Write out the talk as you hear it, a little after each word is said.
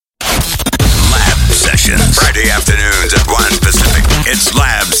Sessions. Friday afternoons at 1 Pacific. It's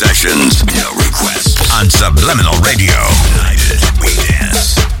Lab Sessions. No requests. On Subliminal Radio. United we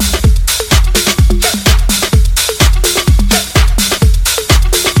dance.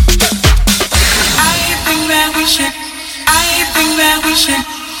 I think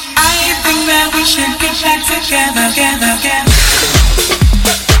that we should get back together.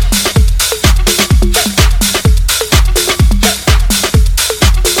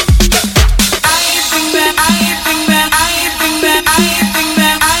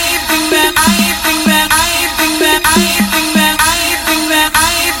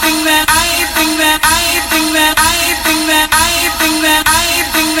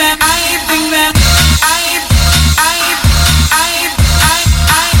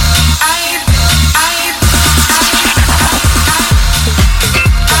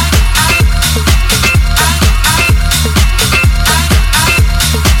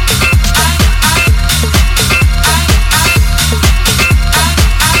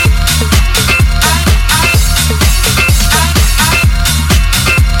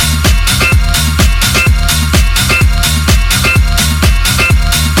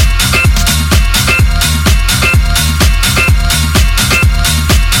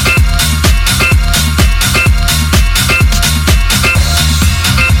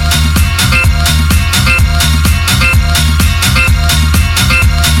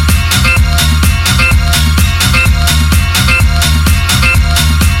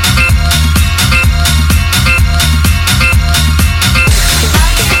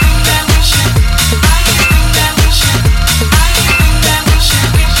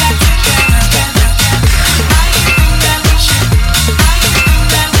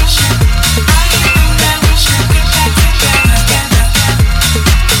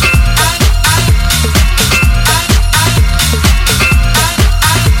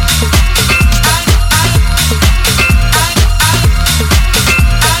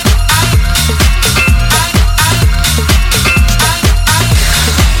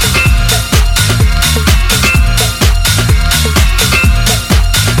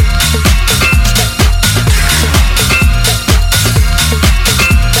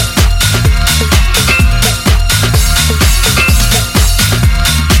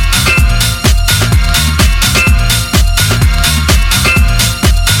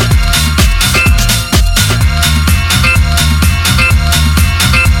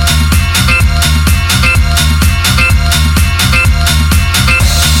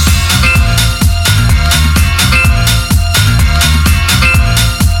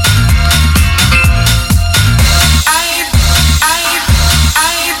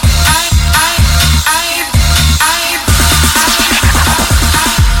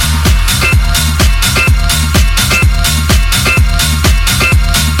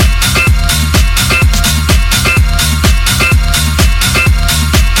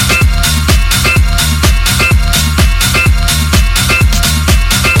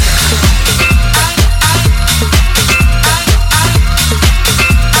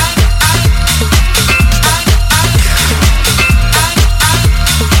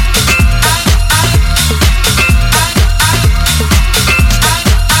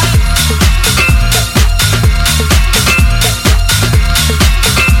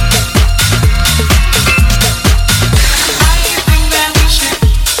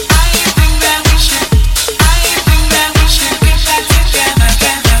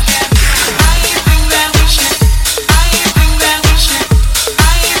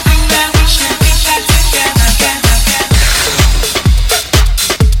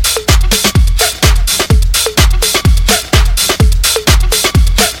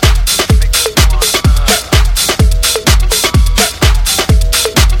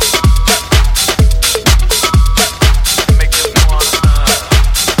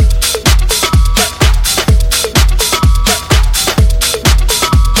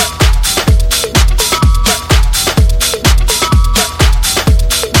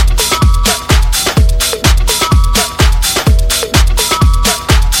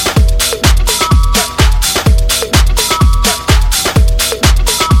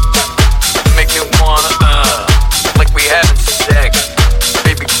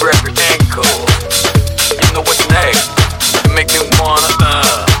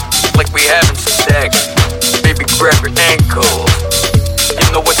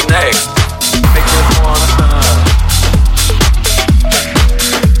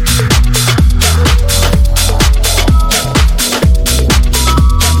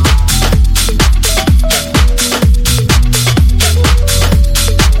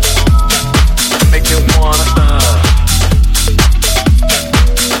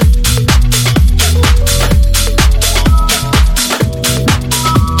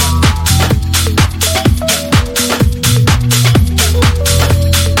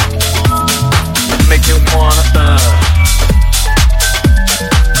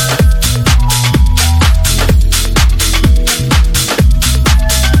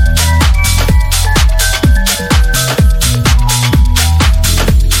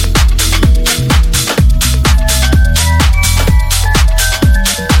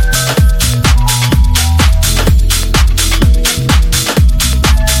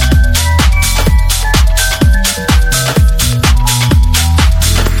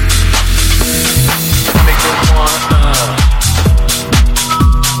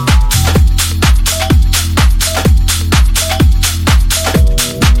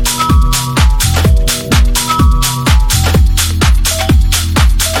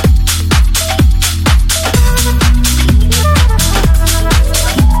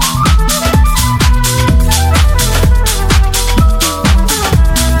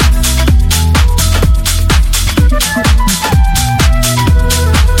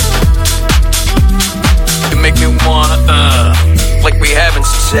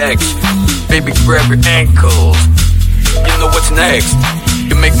 having sex. Baby, grab your ankles. You know what's next.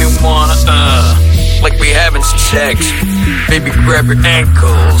 You make me wanna, like we having sex. Baby, grab your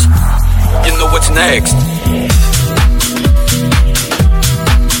ankles. You know what's next.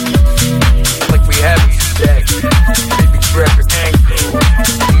 Like we having sex. Baby, grab your ankles.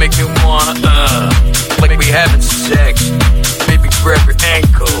 You make me wanna, like we having sex. Baby, grab your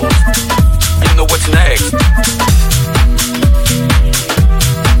ankles. You know what's next.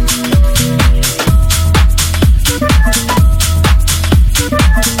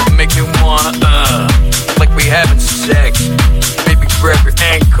 Make me wanna, like we having sex. Baby, grab your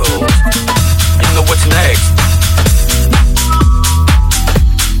ankles. You know what's next.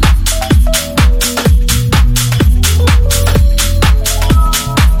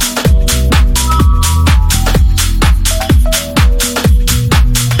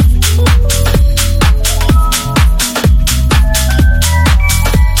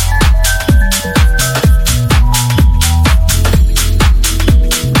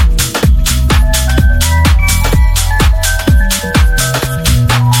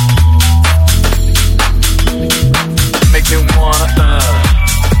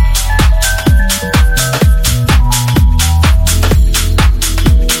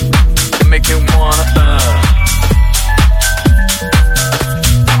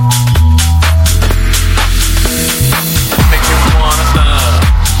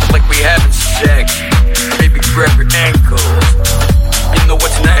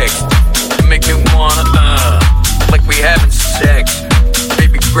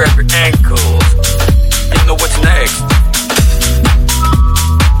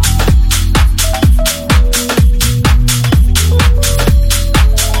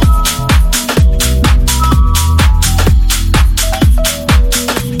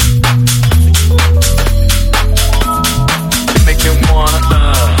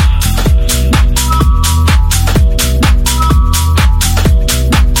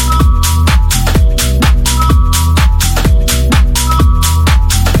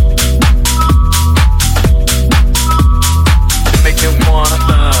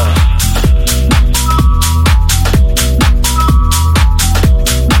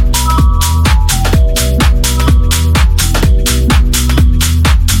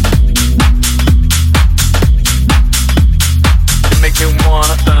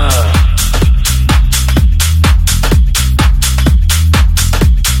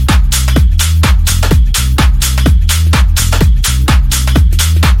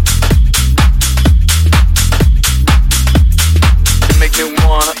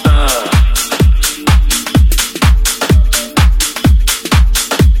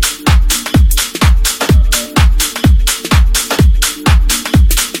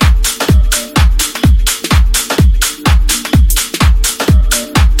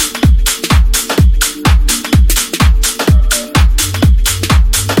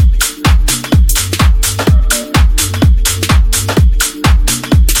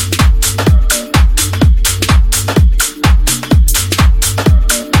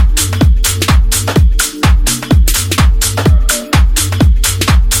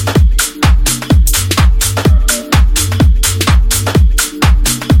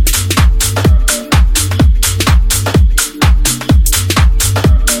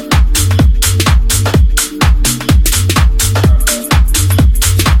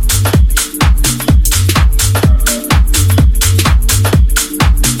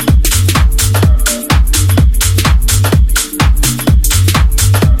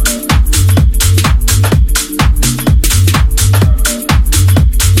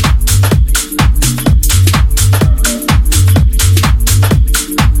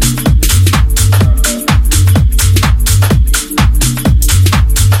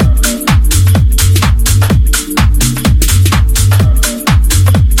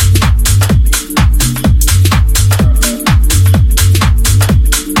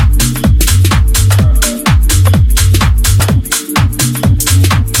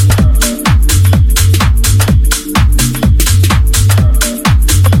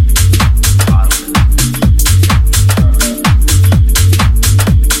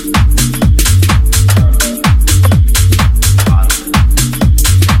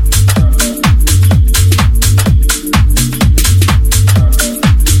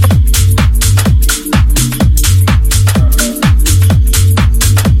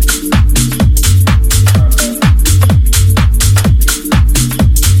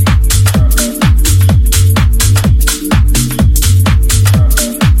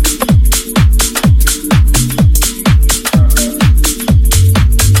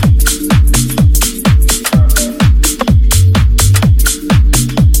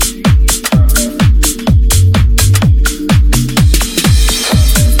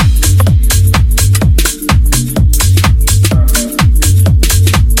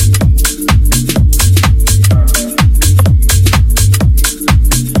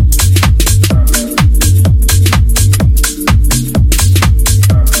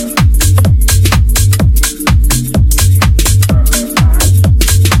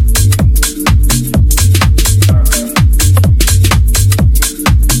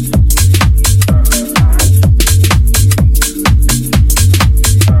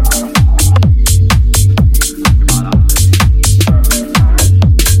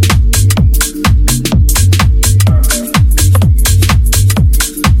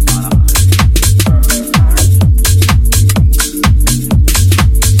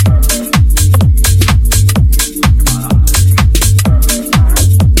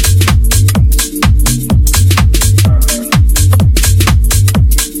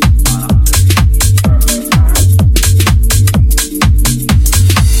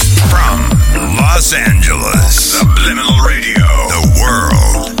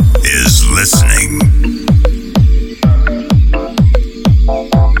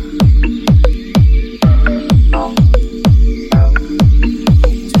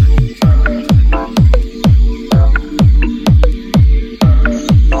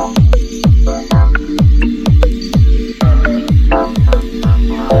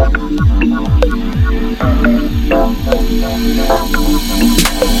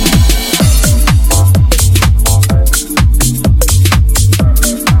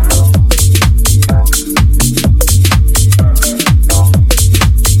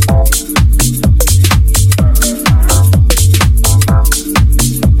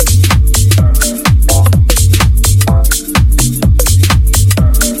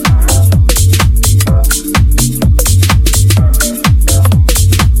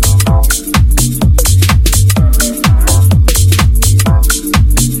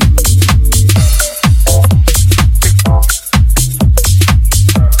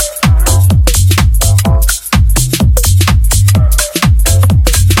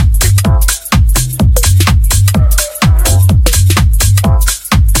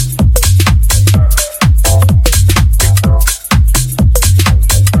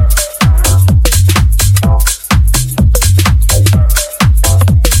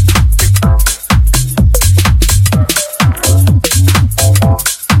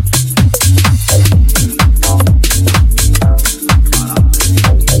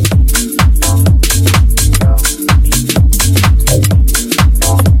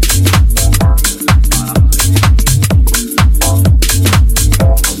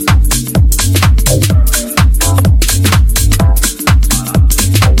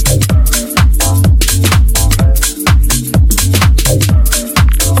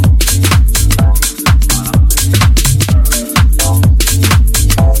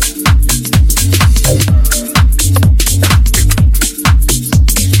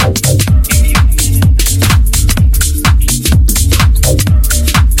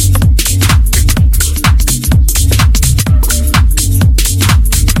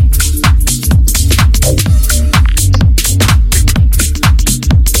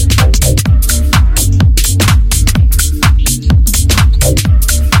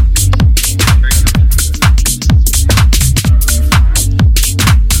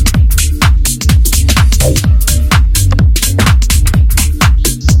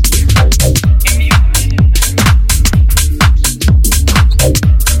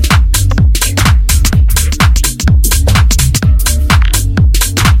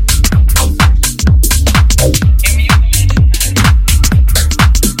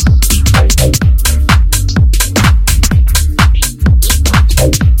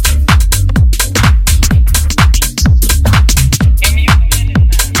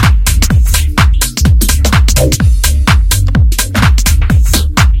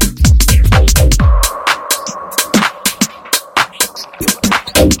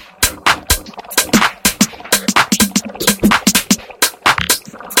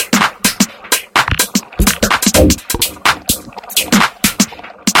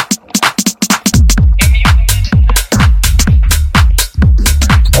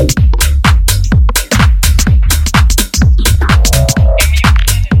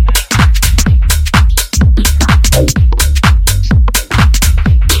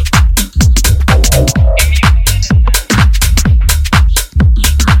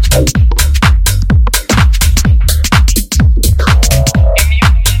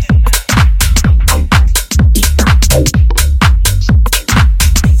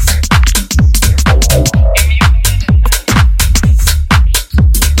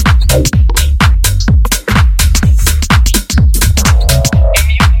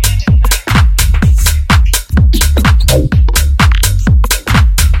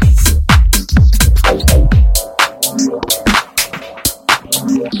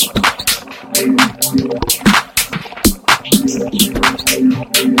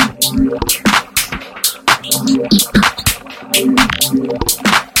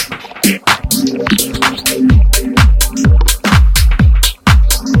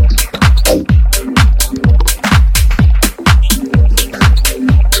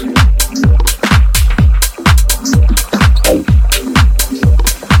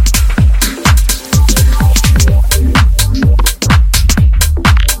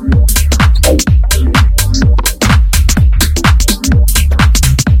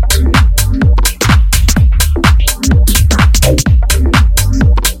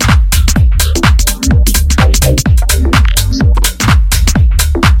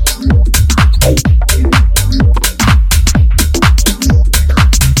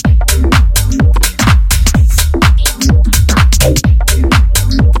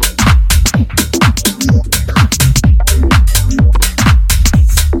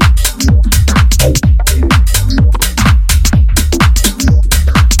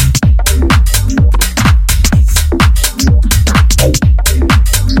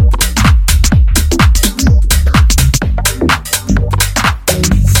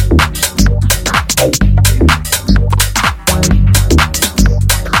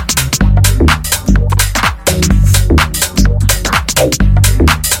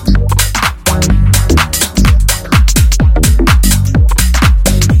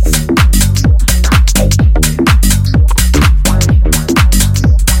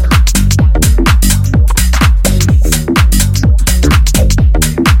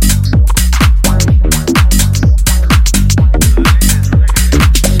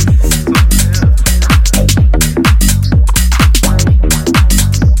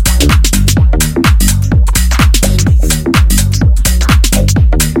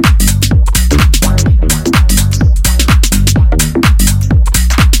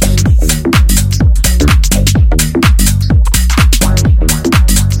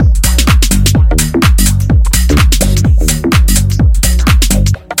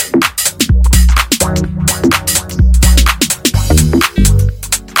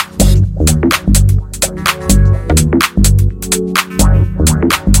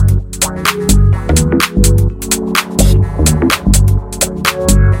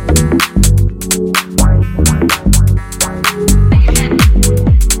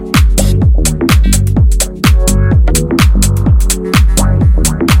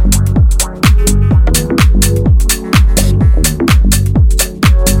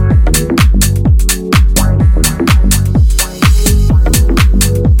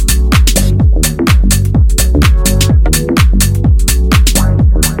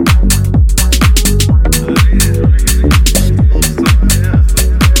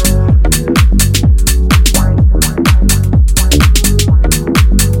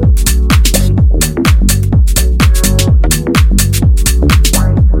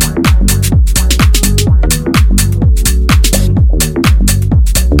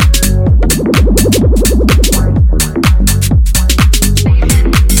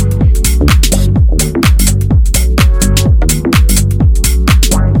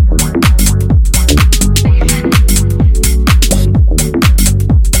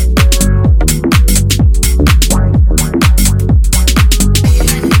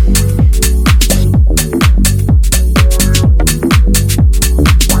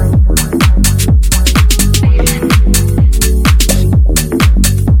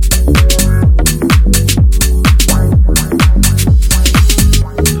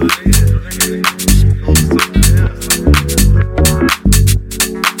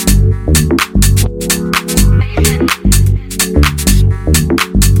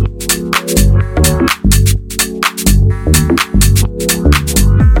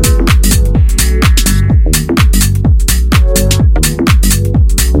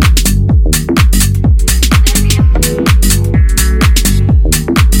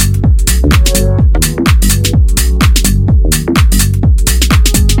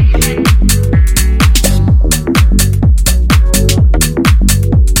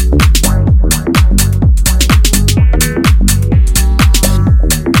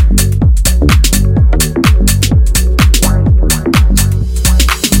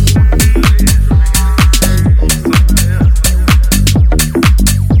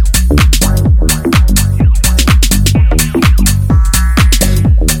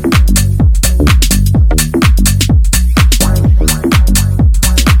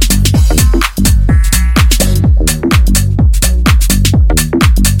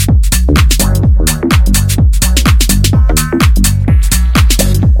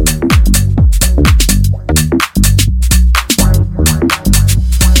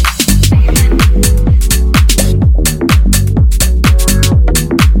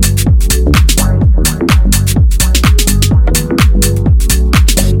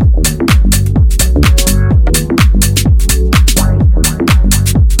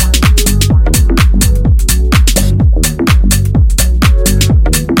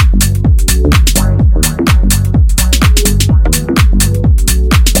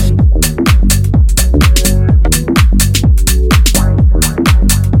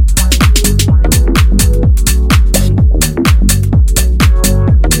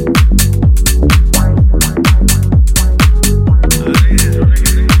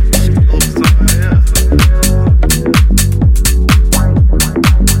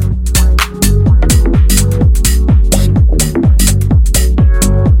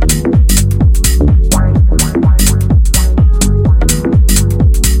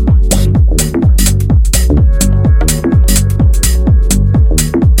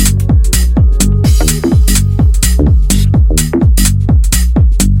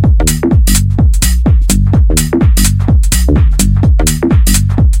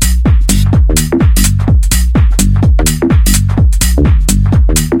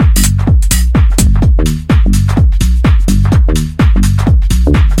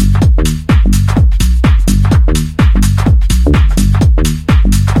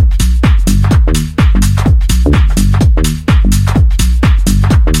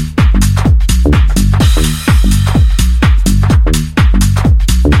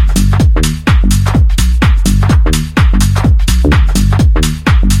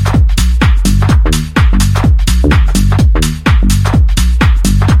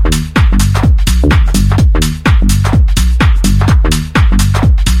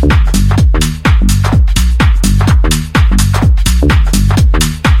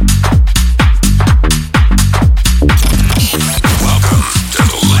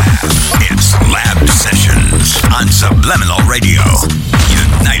 Subliminal Radio.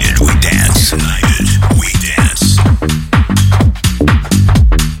 United we dance. United we dance.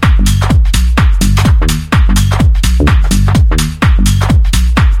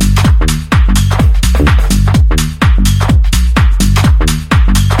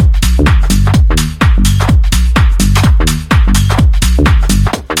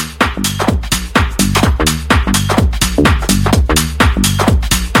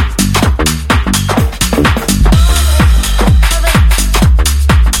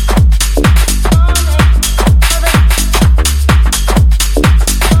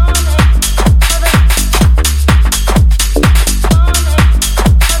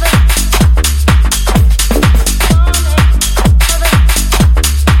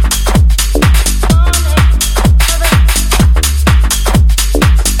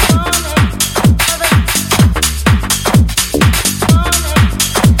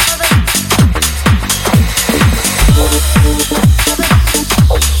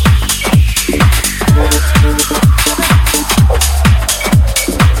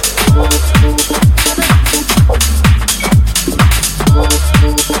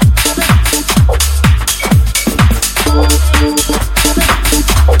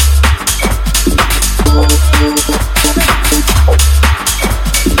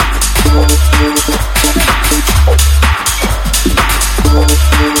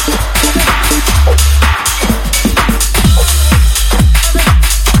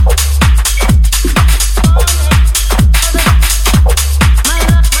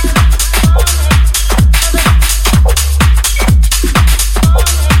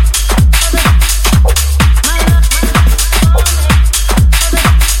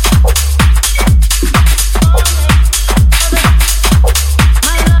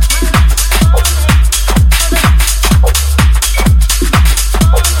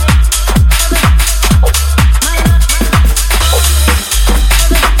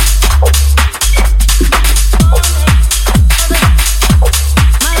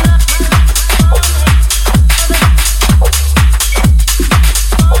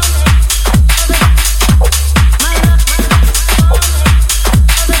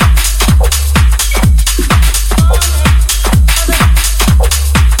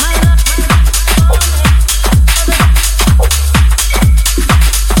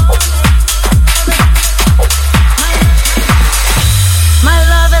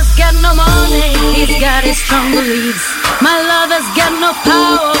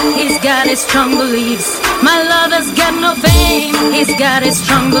 Strong beliefs. My lover's got no fame, he's got his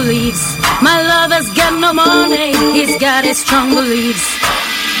strong beliefs. My lover's got no money, he's got his strong beliefs.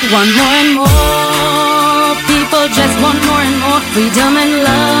 Want more and more, people just want more and more freedom and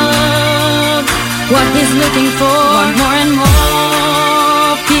love. What he's looking for, want more and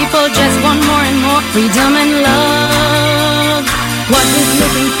more, people just want more and more freedom and love. What he's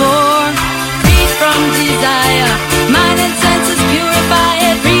looking for, free from desire, mind and senses purify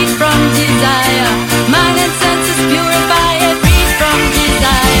it, free from desire, mind and senses purify it, free from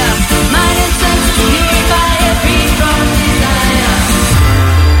desire, mind and senses purify it, free from desire.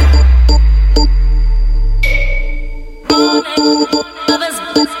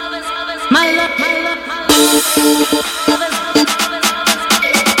 My love, my love, my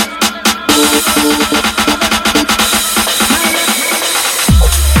love.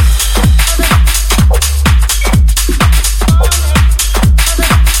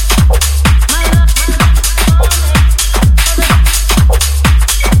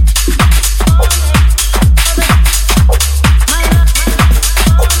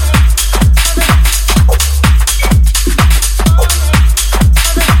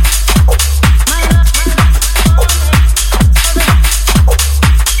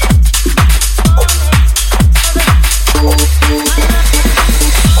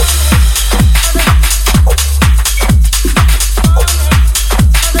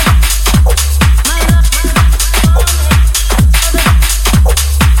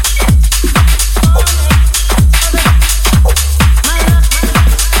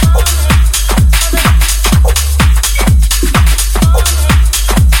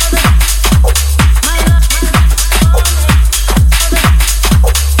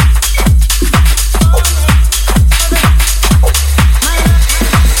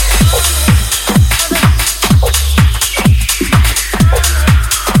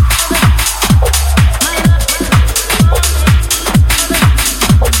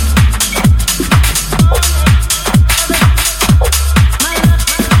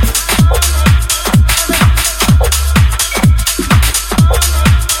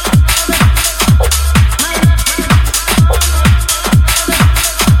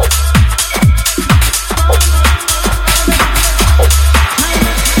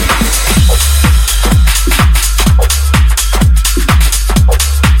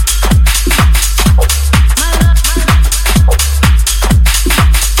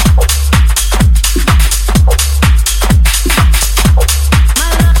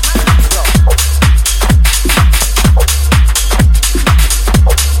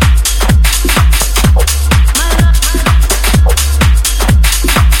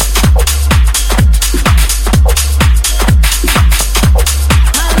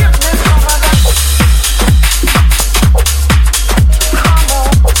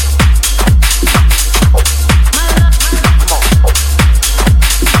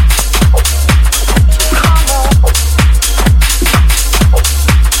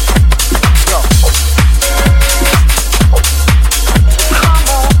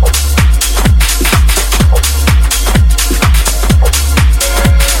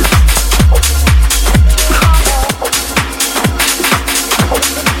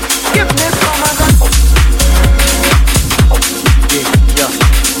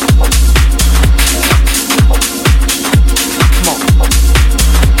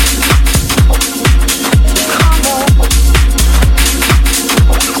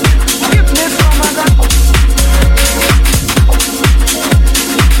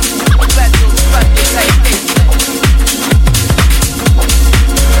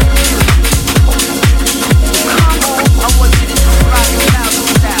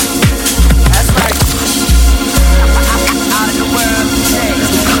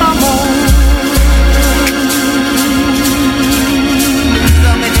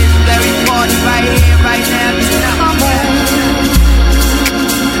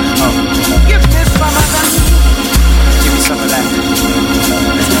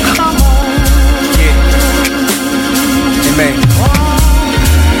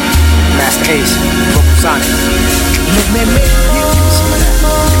 Ace, Vocal Sonic. Let me make you give me some of that.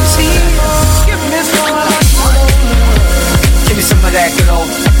 Give me some of that good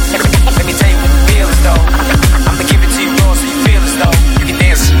old. Let me tell you what the feel is though. I'ma give it to you raw so you feel as though you can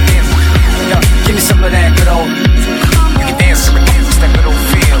dance. Yo, give me some of that good old. You can dance. It's that good old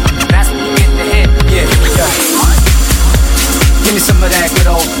feel. That's when you get the hit. Yeah, yo. Give me some of that good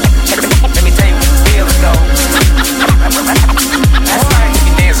old. Let me tell you what the feel is though. That's right,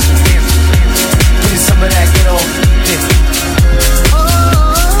 you can dance. Give me some of that good old. Yeah.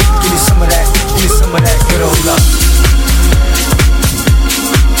 Give me some of that. Give me some of that good old love.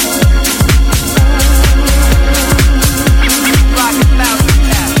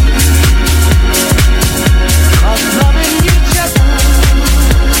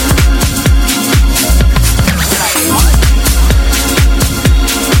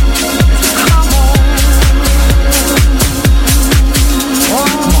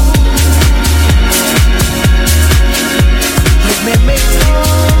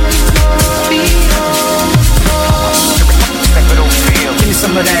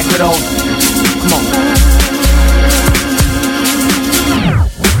 Some of that good old, come on.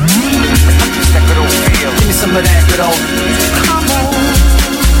 That good old feel. Give me some of that good old. Come on.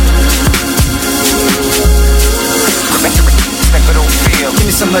 That good old feel. Give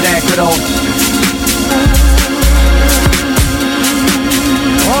me some of that good old.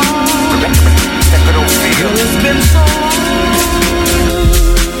 That good old feel. It's been so long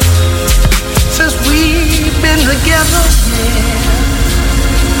since we've been together, yeah.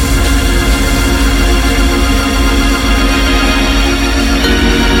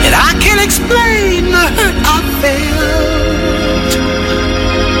 And I can't explain the hurt I felt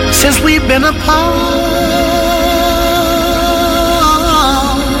since we've been apart.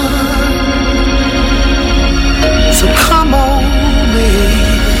 So come on,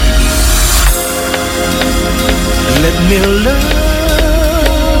 baby, let me love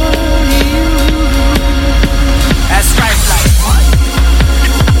you. That's right, like what?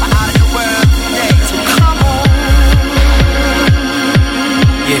 Out of the world today. So come on.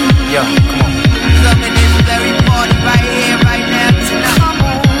 Yeah, yo, come on. Loving this very party right here, right now, tonight. Come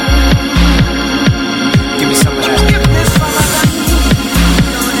on. Give me some of that. Give me some of that.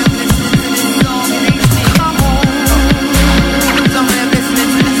 Some of them listening to this song and they say, come on. Some of them listening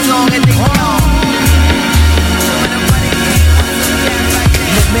to this song and they know. Some of them running games on some dance like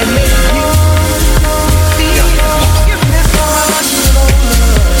that. Let me make you feel. Give me some of that good old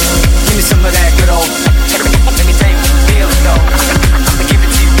love. Give me some of that good old. Let me tell you what the feel is though. I'ma give it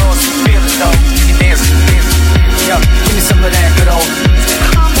to you raw so you feel as though you can dance. Yo, give me some of that good old. You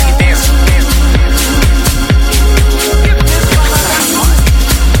can dance.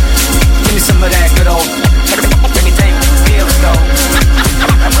 Give me some of that good old. Let me tell you what the feel is though.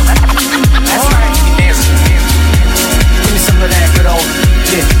 That's right, you can dance. Give me some of that good old.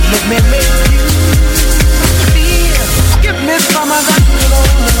 Yeah, let me make you feel. Give me some of that good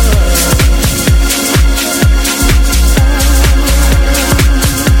old love.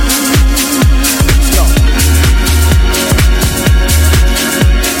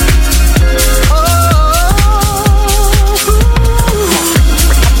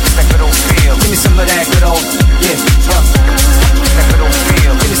 Some of that good old, yeah, that good old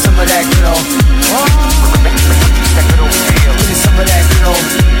feel. Give me some of that good old, that good old feel. Give me some of that good old,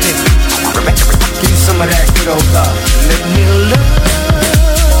 yeah. Give me some of that good old love. Let me love you.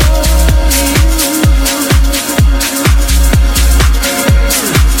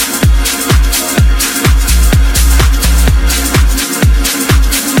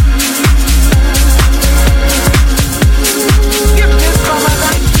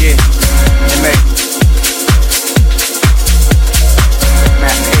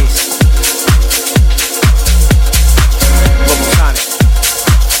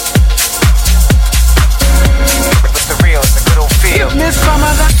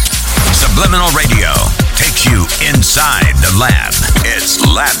 Subliminal Radio takes you inside the lab. It's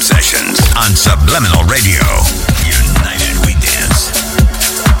Lab Sessions on Subliminal Radio. United we dance.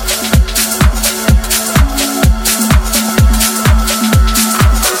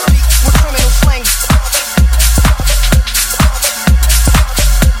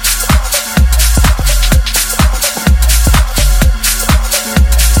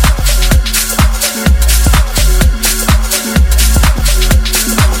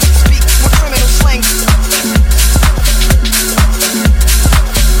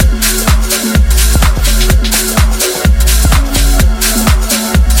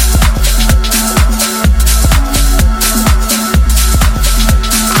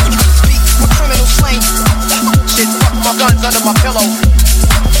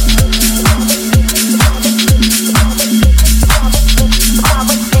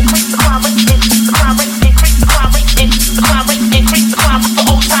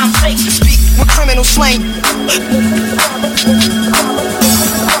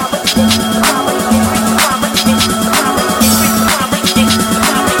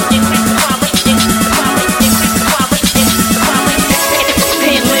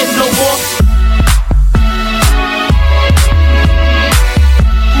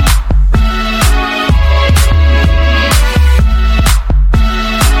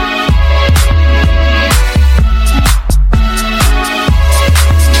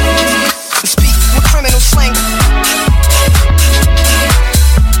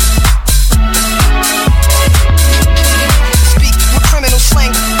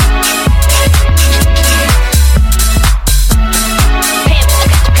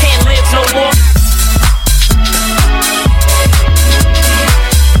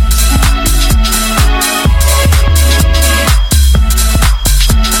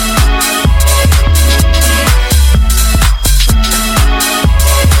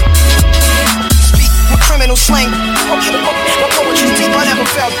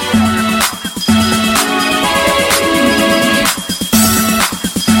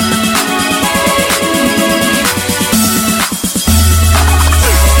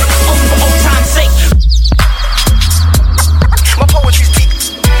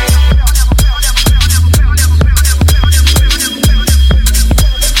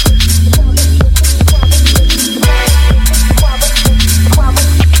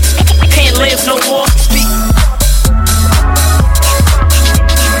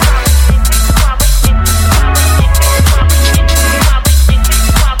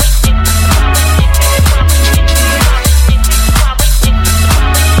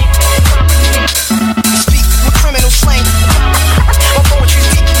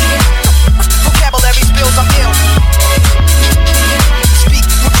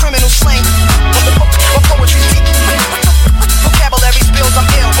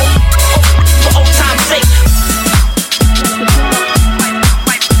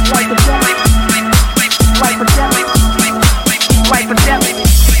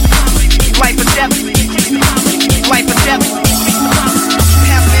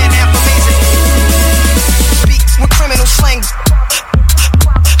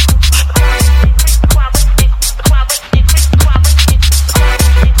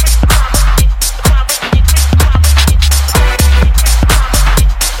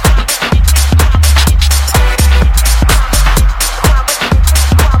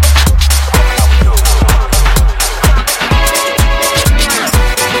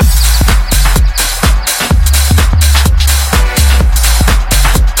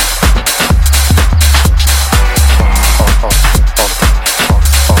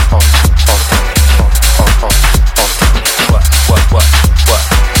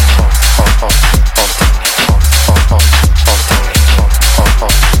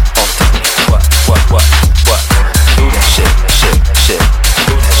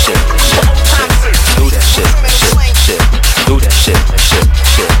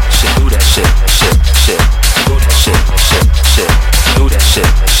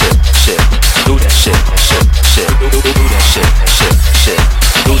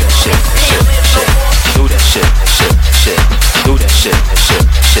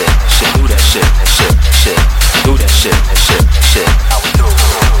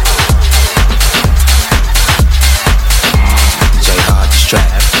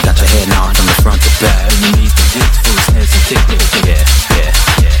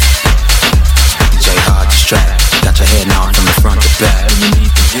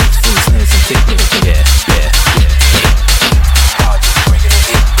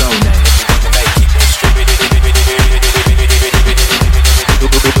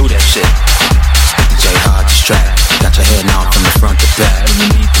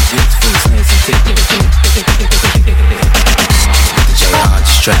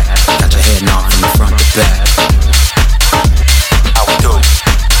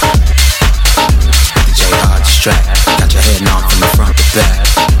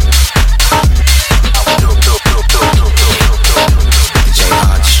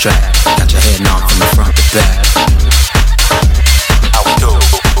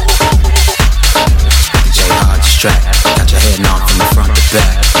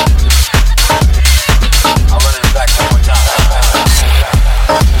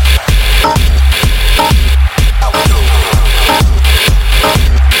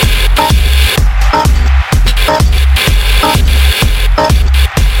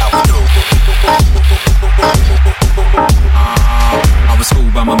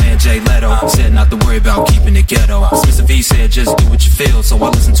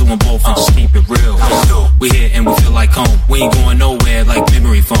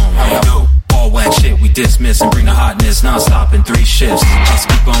 Dismiss and bring the hotness non-stop in 3 shifts. Just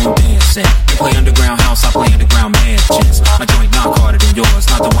keep on dancing. You play underground house, I play underground mansions. My joint knock harder than yours,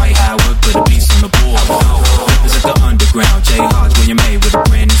 not the White Howard, but a beast on the board. Represent the underground, J. Hodge, when you're made with a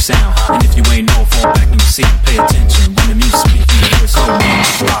brand new sound. And if you ain't know, fall back in your seat, pay attention. When the music speaks, you hear it's cold name.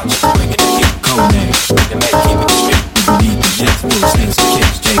 Hodge, bring it in, keep it cold name. Bring the make, keep it straight. You need the dance floor, snakes and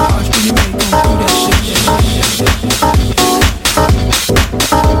kicks. J. Hodge, when you're made, don't do that shit.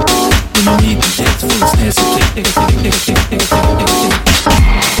 When you need the dance floor, snakes and kicks. Bring it back.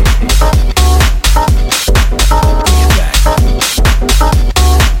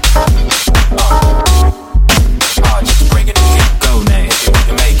 Just bring it in, go name. You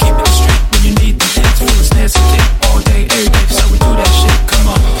can make, keep it straight. When you need the dance floor, snakes and kicks. All day, every day, so we do that shit. Come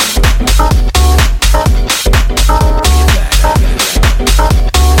on.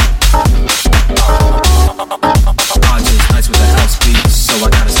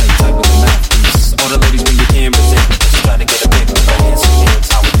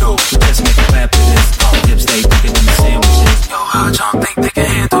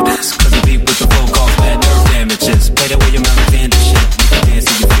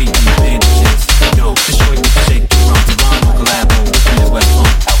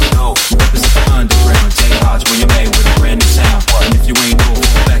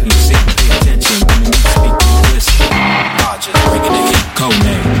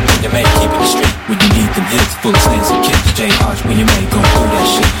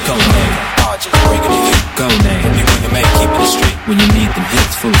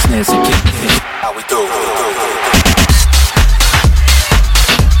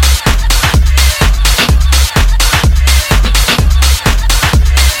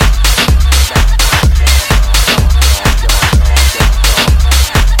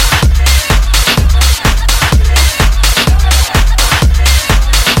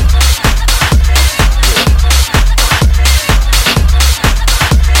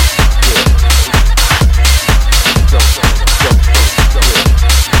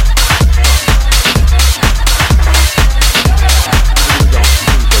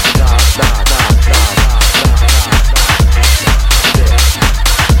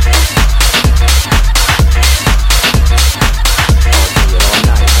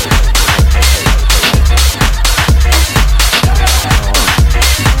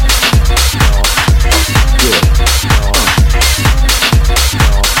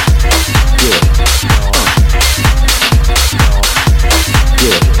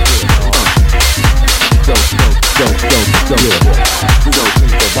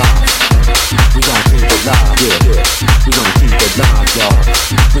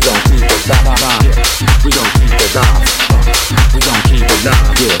 We gon' keep it live, yeah. We gon' keep it live. We gon' keep it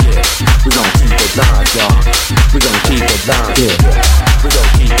live, yeah. We gon' keep it live, y'all. We gon' keep it live, yeah. We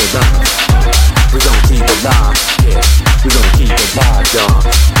gon' keep it live. We gon' keep it live, yeah. We gon' keep it live, y'all.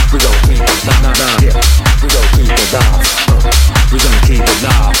 We gon' keep it live, yeah. We gon' keep it live. We gon' keep it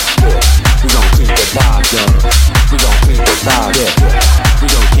live, yeah. We gon' keep it live, y'all. We gon' keep it live, yeah. We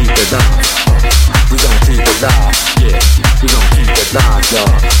gon' keep it live. We gon' keep it live, yeah. We gon' keep it live,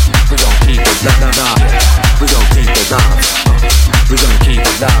 y'all. We gon' keep it live, we gon' keep it live. We gon' keep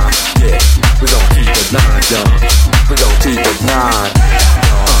it live, yeah. We gon' keep it live, y'all. We gon' keep it live,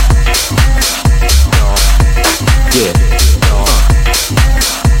 yeah.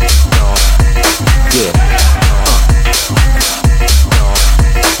 Yeah.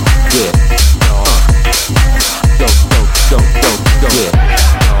 Yeah. Go, go, go, go, yeah.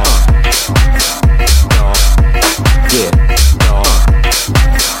 Yeah.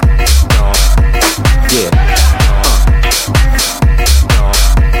 Yeah.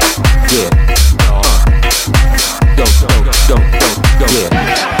 Yeah. Go, go, go, yeah.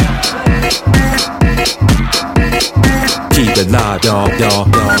 Keep it live, y'all.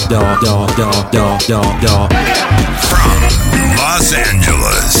 From Los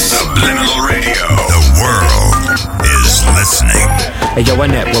Angeles, Subliminal Radio, the world is listening. Hey yo, I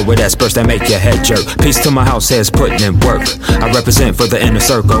network with experts that make your head jerk. Peace to my house heads putting in work. I represent for the inner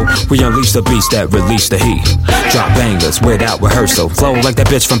circle. We unleash the beast that release the heat. Drop bangers without rehearsal. Flow like that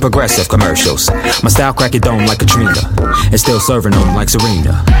bitch from Progressive commercials. My style crack it dome like Katrina, and still serving them like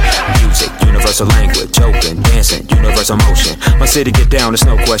Serena. Music, universal language, open, dancing, universal motion. My city get down, there's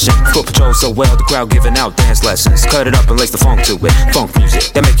no question. Foot patrol so well, the crowd giving out dance lessons. Cut it up and lace the funk to it. Funk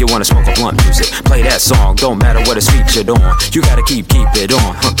music, that make you wanna smoke a blunt music. Play that song, don't matter what it's featured on. You gotta keep it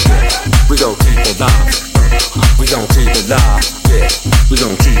on. We gon' keep it live. We gon' keep it live. Yeah. We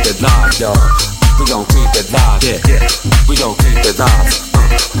gon' keep it live, y'all. We gon' keep it live. Yeah. We gon' keep it live.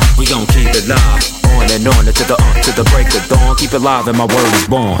 We gon' keep it live. On and on to the break of dawn. Keep it live and my word is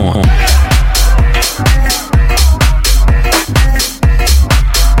born.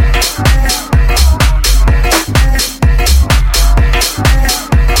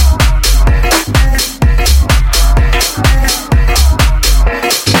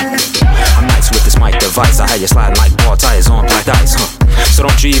 I had you sliding like ball tires on black ice, So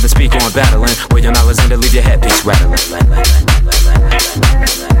don't you even speak on battling. With your knowledge and to leave your headpiece rattling.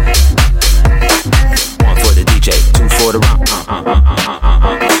 One for the DJ, two for the rock.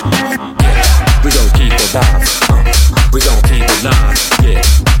 Yeah. We gon' keep it live. We gon' keep it live. Yeah.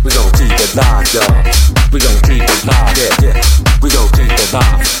 We gon' keep it live, y'all. We gon' keep it live. Yeah. We gon' keep it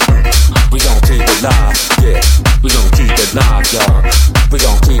live. We gon' keep it live. Yeah. We gon' keep it live, y'all. We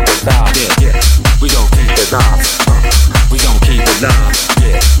gon' keep it live. Yeah. We gon' keep it live. We gon' keep it live.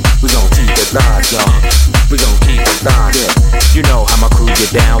 Yeah. We gon' keep it live, y'all. We gon' keep it live. Yeah. You know how my crew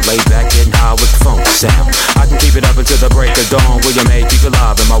get down, laid back, getting high with the funk sound. I can keep it up until the break of dawn. William A, keep it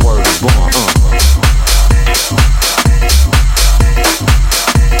live, and my word is born.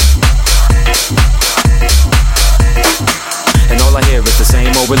 And all I hear is the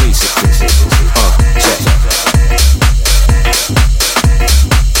same old release. Check.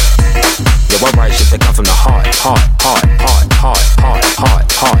 Yo, I write shit that come from the heart.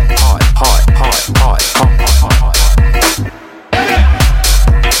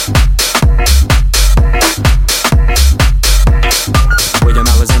 With your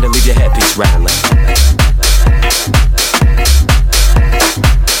knowledge and to leave your headpiece rattling.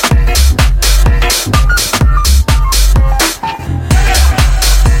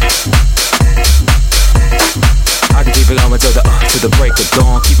 I can keep it going to the break of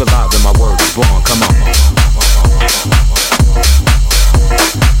dawn. Keep it alive and my word is born. Come on.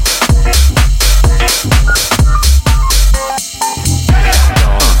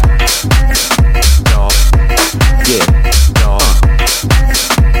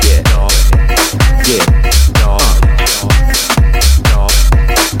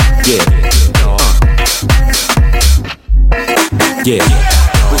 Yeah,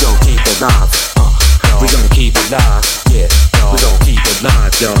 we gon' keep it live. We gon' keep it live. Yeah, we gon' keep it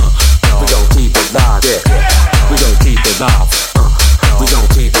live, y'all. We gon' keep it live. Yeah, we gon' keep it live. We gon'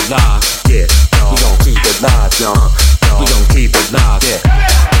 keep it live. Yeah, we gon' keep it live, y'all. We gon' keep it live. Yeah,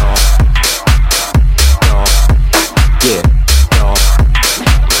 yeah,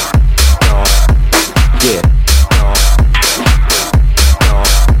 yeah.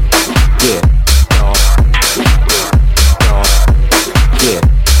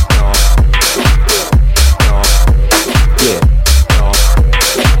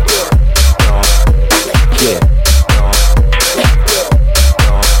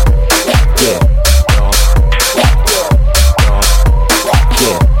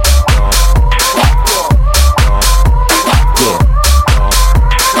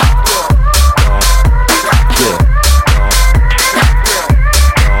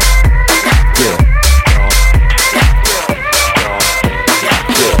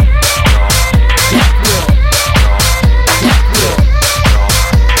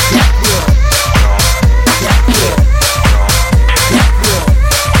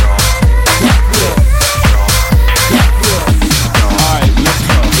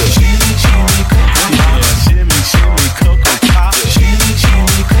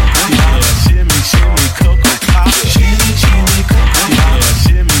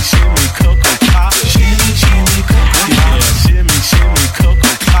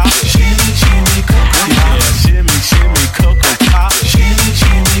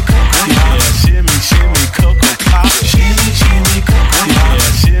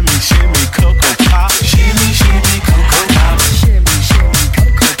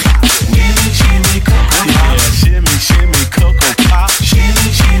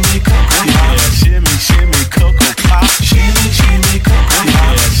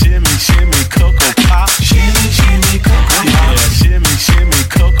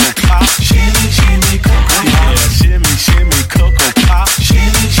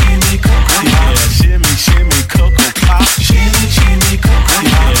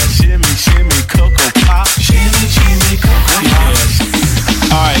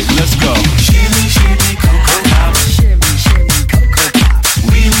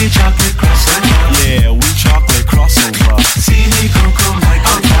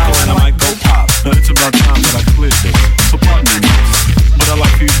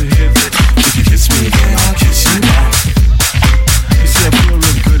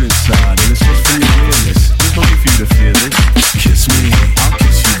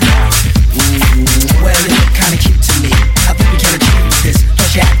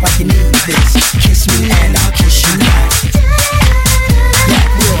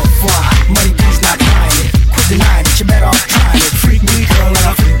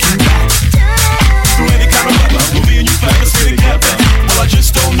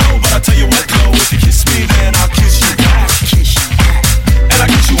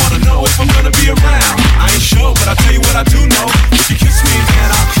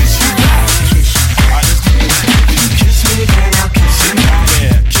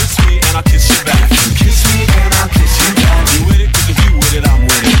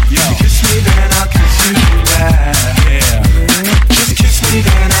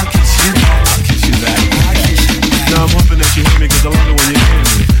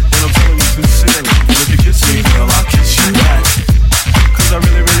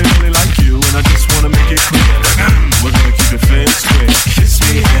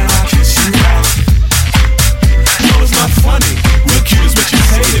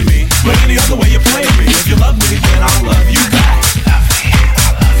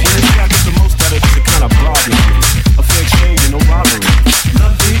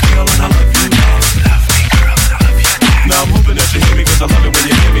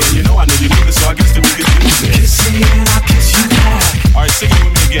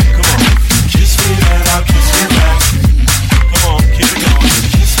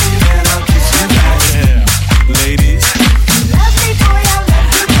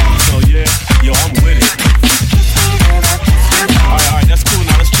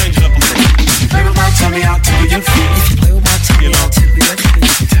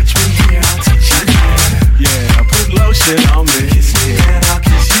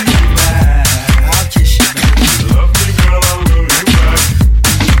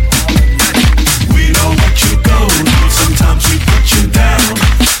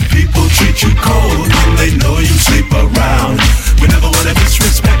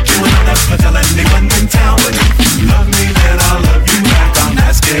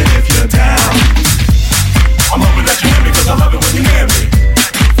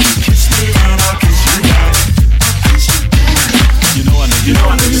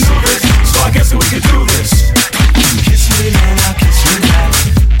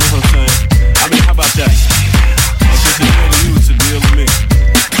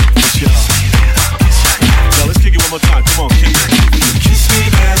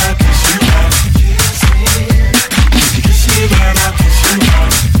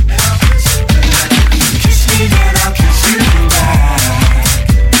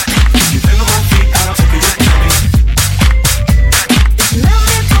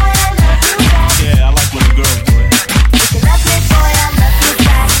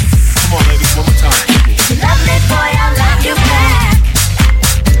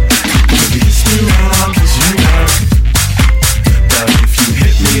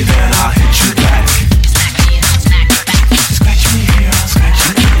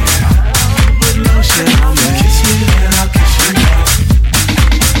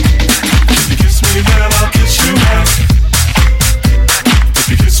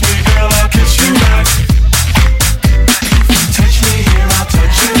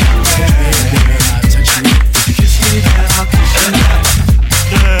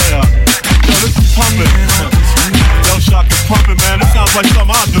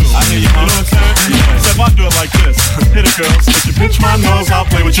 girls. If you pinch my nose, I'll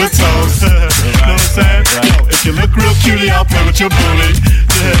play with your toes. You know what I'm saying? Yo, if you look real cutie, I'll play with your booty.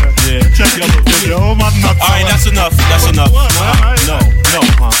 Yeah. Check your look. If you hold my nuts. Alright, that's enough. That's enough. No,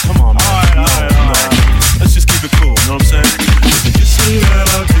 come on, man. No. Let's just keep it cool. You know what I'm saying? If you kiss me well,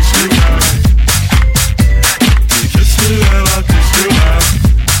 I'll kiss you back. If you kiss me well, I'll kiss you back.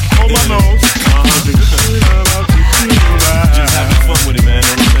 Hold my nose. If you kiss me well, I'll kiss you back. Just having fun with it, man.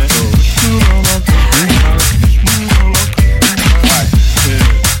 You know what I'm saying?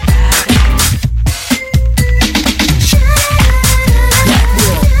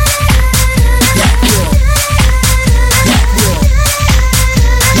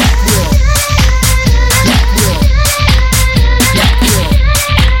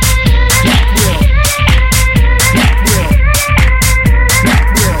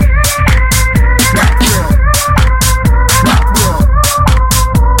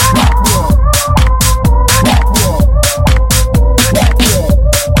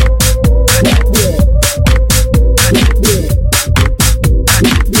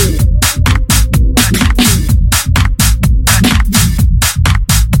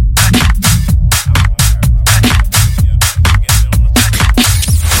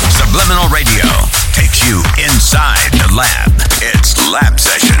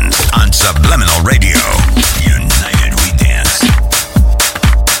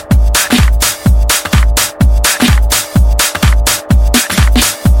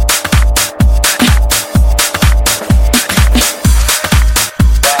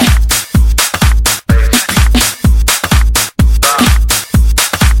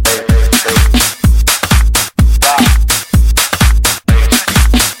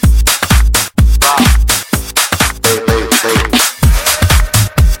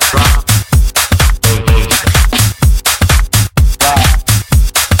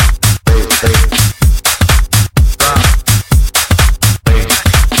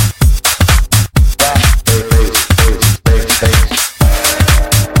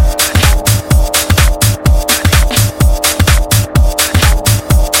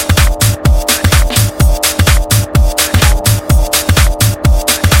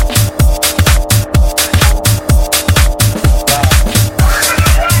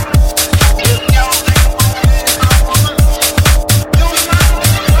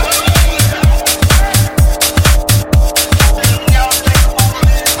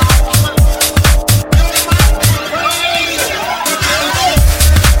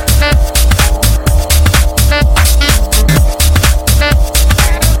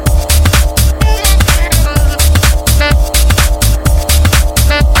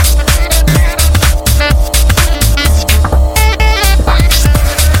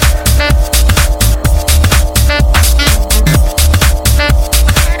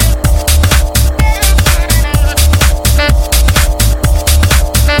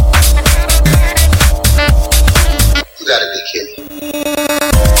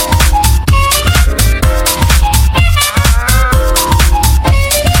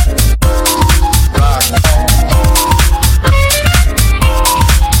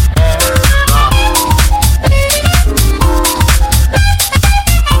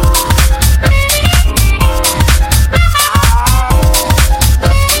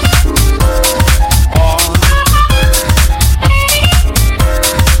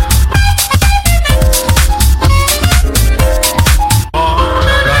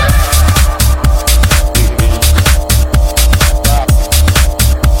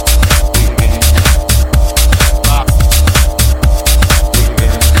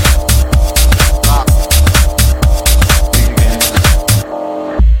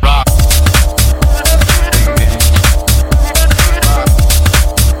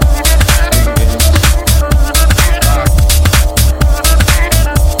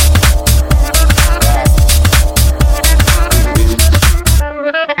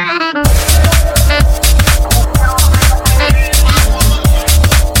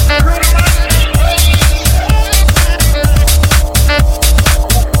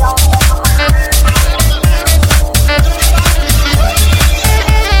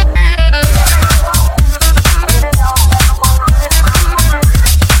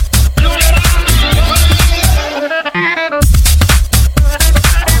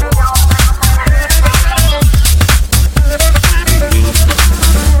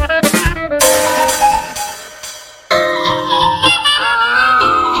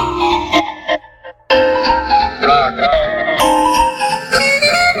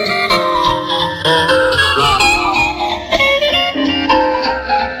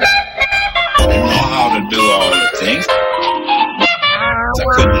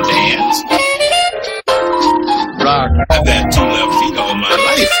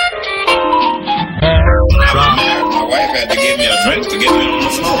 get